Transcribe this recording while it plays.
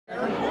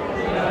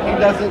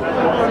does it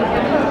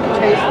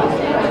taste?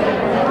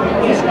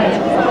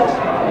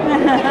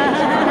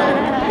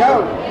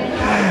 Go.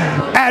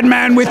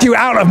 Adman with you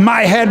out of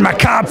my head,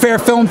 Macabre Fair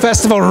Film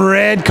Festival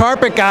red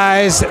carpet,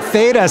 guys.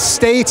 Theta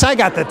States, I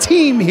got the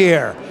team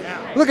here.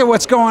 Look at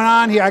what's going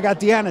on here. I got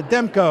Deanna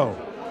Demko.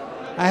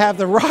 I have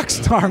the rock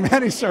star,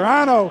 Manny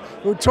Serrano,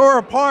 who tore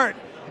apart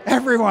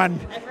everyone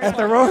at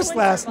the roast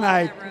last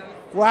night.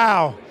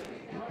 Wow.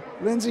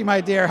 Lindsay,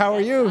 my dear, how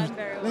are you?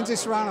 Lindsay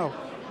Serrano.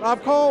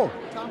 Rob Cole.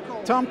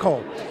 Tom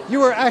Cole. You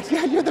were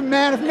actually, you're the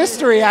man of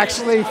mystery,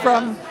 actually,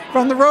 from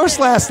the roast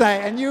last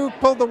night, and you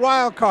pulled the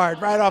wild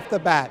card right off the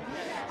bat.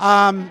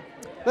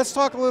 Let's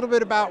talk a little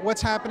bit about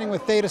what's happening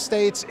with Theta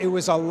States. It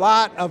was a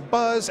lot of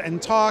buzz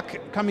and talk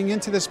coming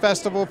into this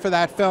festival for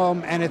that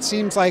film, and it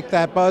seems like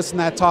that buzz and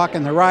that talk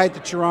and the ride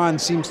that you're on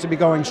seems to be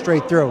going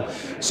straight through.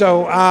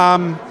 So,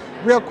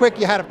 real quick,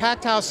 you had a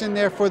packed house in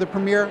there for the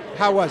premiere.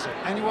 How was it?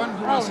 Anyone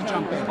who wants to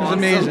jump in? It was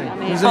amazing.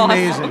 It was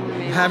amazing.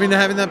 Having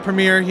that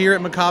premiere here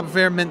at Macabre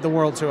Fair meant the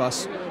world to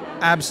us.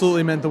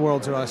 Absolutely meant the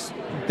world to us.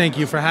 Thank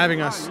you for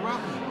having us.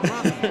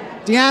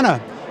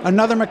 Deanna,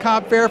 another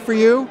Macabre Fair for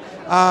you.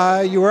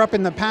 You were up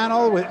in the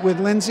panel with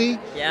Lindsay.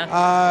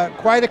 Yeah.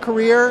 Quite a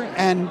career,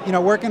 and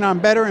working on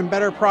better and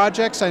better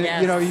projects.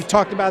 Yes. You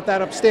talked about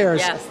that upstairs.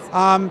 Yes.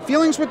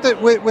 Feelings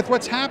with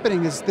what's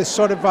happening is this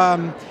sort of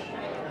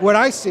what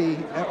I see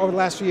over the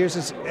last few years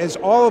is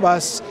all of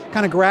us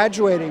kind of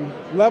graduating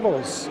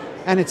levels.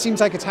 And it seems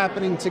like it's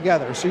happening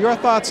together. So your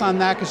thoughts on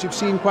that, because you've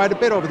seen quite a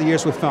bit over the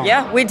years with film.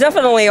 Yeah, we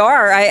definitely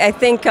are. I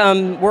think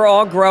we're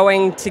all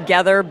growing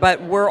together,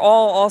 but we're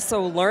all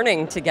also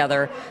learning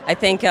together. I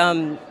think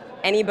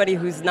anybody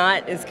who's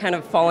not is kind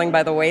of falling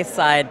by the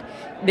wayside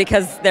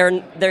because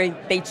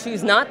they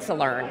choose not to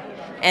learn.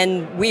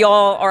 And we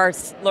all are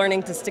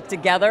learning to stick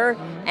together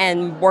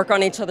and work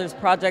on each other's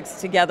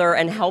projects together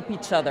and help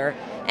each other.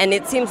 And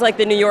it seems like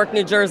the New York,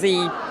 New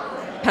Jersey,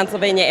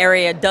 Pennsylvania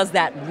area does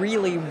that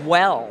really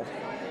well.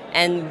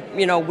 And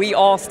we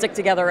all stick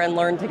together and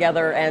learn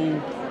together,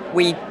 and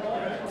we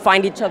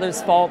find each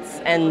other's faults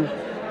and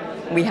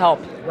we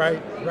help.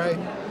 Right.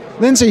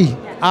 Lindsay,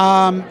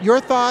 your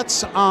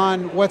thoughts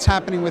on what's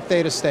happening with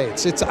Theta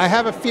States? I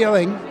have a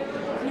feeling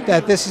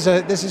that this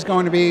is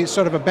going to be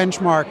sort of a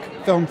benchmark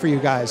film for you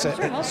guys.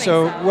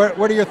 So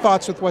what are your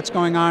thoughts with what's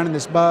going on in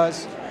this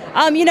buzz?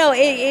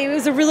 It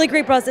was a really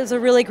great buzz. It was a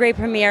really great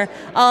premiere.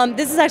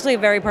 This is actually a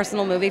very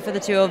personal movie for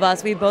the two of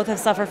us. We both have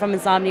suffered from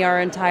insomnia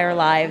our entire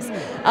lives.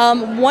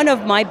 One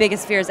of my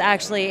biggest fears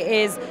actually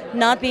is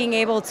not being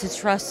able to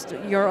trust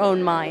your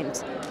own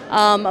mind.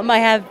 I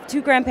have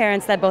two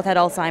grandparents that both had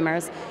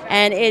Alzheimer's,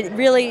 and it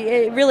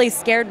really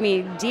scared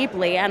me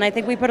deeply. And I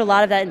think we put a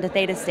lot of that into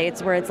Theta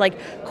States, where it's like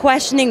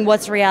questioning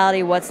what's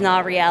reality, what's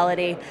not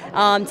reality,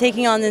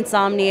 taking on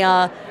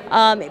insomnia.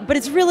 But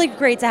it's really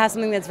great to have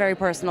something that's very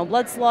personal.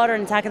 Blood Slaughter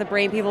and Attack of the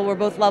Brain People were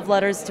both love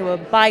letters to a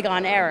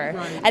bygone era,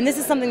 and this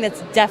is something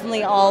that's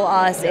definitely all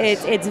us.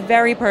 Yes. It's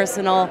very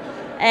personal.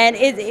 And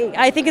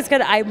I think it's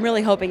gonna. I'm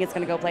really hoping it's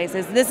gonna go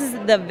places. This is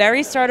the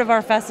very start of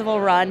our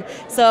festival run,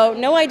 so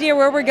no idea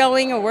where we're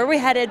going or where we're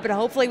headed, but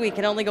hopefully we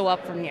can only go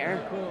up from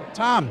here. Cool.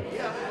 Tom,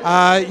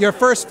 your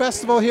first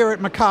festival here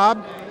at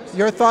Macabre.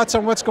 Your thoughts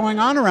on what's going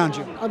on around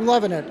you? I'm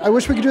loving it. I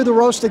wish we could do the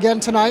roast again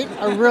tonight.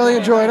 I really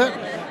enjoyed it.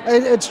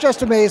 It's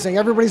just amazing.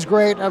 Everybody's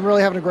great. I'm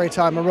really having a great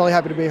time. I'm really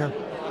happy to be here.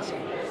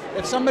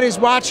 If somebody's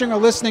watching or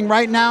listening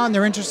right now and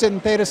they're interested in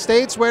Theta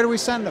States, where do we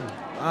send them?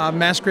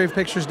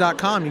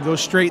 MassGravePictures.com. You go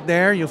straight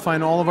there. You'll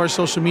find all of our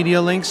social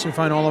media links. You'll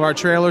find all of our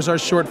trailers, our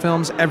short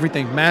films,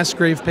 everything.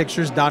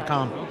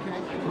 MassGravePictures.com.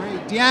 Okay,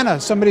 great.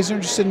 Deanna, somebody's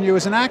interested in you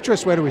as an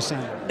actress. Where do we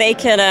send them? They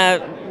can,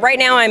 right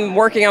now I'm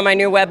working on my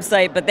new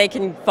website, but they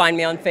can find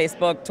me on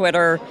Facebook,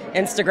 Twitter,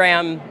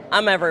 Instagram.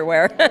 I'm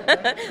everywhere.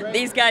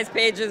 These guys'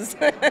 pages.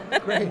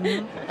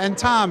 Great. And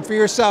Tom, for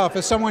yourself,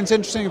 if someone's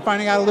interested in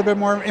finding out a little bit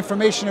more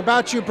information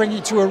about you, bring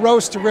you to a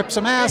roast to rip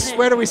some ass,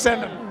 where do we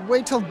send them?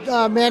 Wait till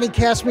Manny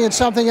casts me in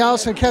something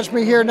else and catch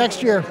me here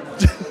next year.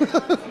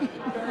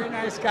 Very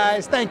nice,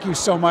 guys. Thank you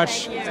so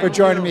much for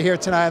joining me here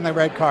tonight on the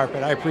red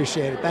carpet. I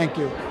appreciate it. Thank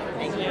you.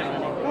 Thank you.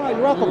 Oh,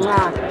 you're welcome.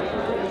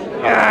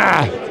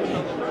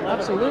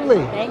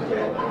 Absolutely. Thank you.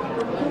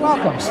 You're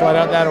welcome. Slide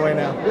out that way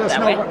now. Yes,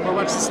 no, we'll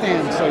watch the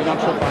stand so you don't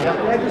trip on it.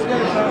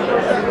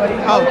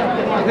 Oh,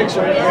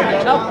 picture.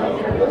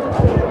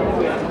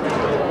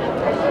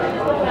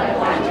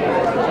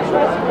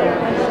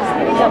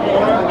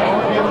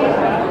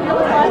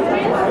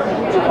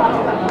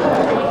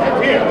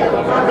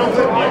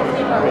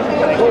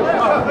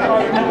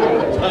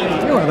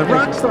 You are the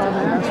rock star,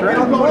 man. That's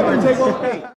right.